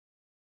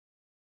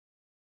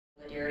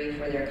Solidarity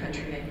for their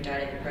countrymen who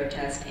died in the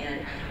protest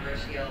and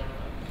controversial,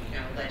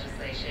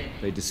 legislation.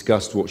 They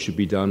discussed what should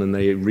be done, and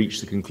they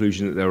reached the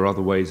conclusion that there are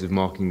other ways of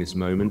marking this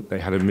moment. They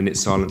had a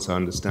minute's silence, I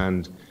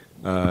understand,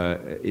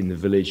 in the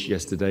village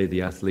yesterday,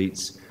 the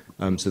athletes,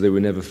 so they were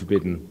never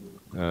forbidden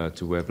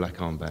to wear black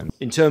armbands.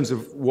 In terms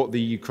of what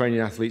the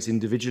Ukrainian athletes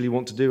individually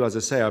want to do, as I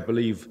say, I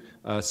believe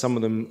some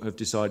of them have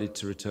decided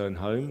to return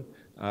home.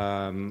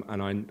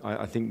 And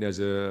I think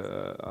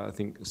I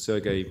think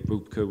Sergei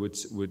Bubka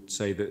would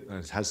say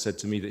that, has said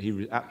to me that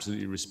he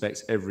absolutely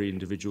respects every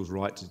individual's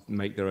right to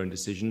make their own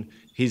decision.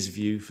 His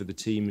view for the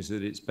team is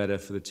that it's better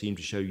for the team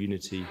to show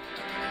unity.